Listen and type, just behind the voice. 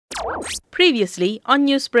Previously on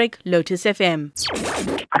Newsbreak, Lotus FM.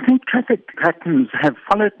 I think traffic patterns have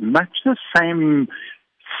followed much the same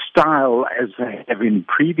style as they have in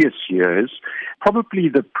previous years. Probably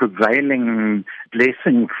the prevailing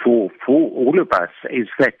blessing for all of us is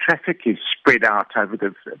that traffic is spread out over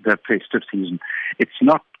the festive season. It's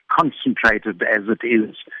not concentrated as it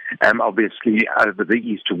is, obviously, over the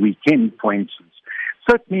Easter weekend, for instance.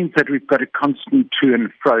 So it means that we've got a constant to and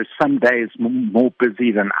fro, some days more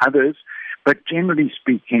busy than others, but generally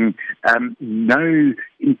speaking, no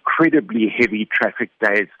incredibly heavy traffic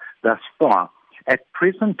days thus far. At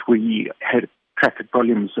present, we had traffic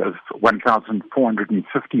volumes of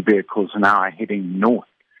 1,450 vehicles an hour heading north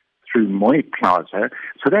through Mooi Plaza,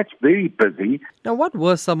 so that's very busy. Now, what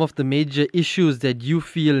were some of the major issues that you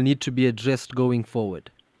feel need to be addressed going forward?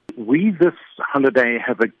 We this holiday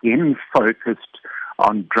have again focused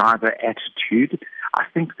on driver attitude. I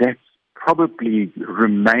think that probably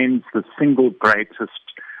remains the single greatest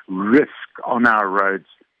risk on our roads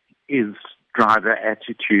is driver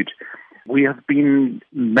attitude. We have been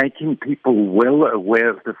making people well aware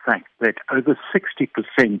of the fact that over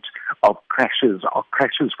 60% of crashes are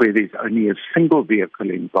crashes where there's only a single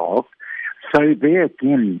vehicle involved. So there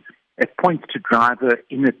again, it points to driver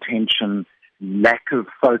inattention, lack of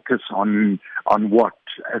focus on what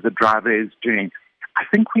the driver is doing. I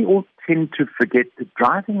think we all tend to forget that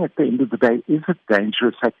driving at the end of the day is a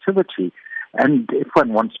dangerous activity. And if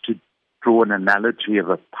one wants to draw an analogy of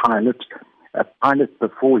a pilot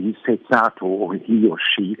before he sets out, or he or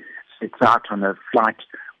she sets out on a flight,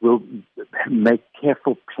 will make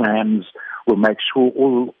careful plans, will make sure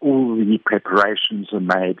all the preparations are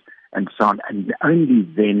made and so on, and only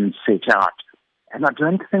then set out. And I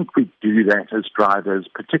don't think we do that as drivers,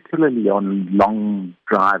 particularly on long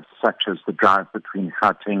drives such as the drive between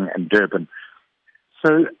Gauteng and Durban.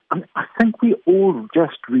 So I think we all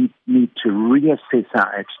just need to reassess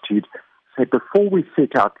our attitude. So before we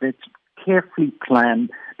set out, let's carefully plan.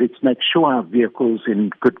 Let's make sure our vehicle's in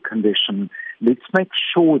good condition. Let's make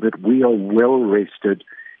sure that we are well rested.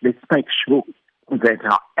 Let's make sure that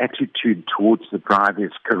our attitude towards the drive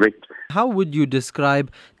is correct. How would you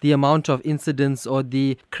describe the amount of incidents or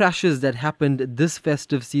the crashes that happened this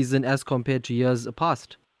festive season as compared to years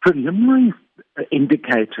past? Preliminary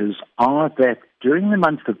indicators are that during the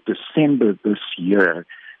month of December this year,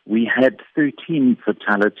 we had 13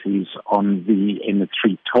 fatalities on the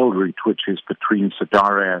N3 toll route, which is between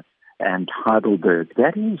Cedara and Heidelberg.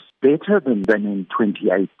 That is better than in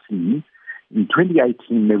 2018. In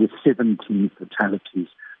 2018, there were 17 fatalities.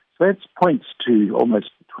 So that points to almost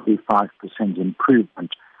 25%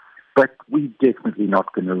 improvement. But we're definitely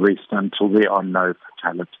not going to rest until there are no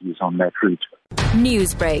fatalities on that route.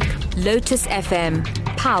 Newsbreak, Lotus FM,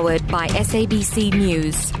 powered by SABC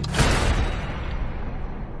News.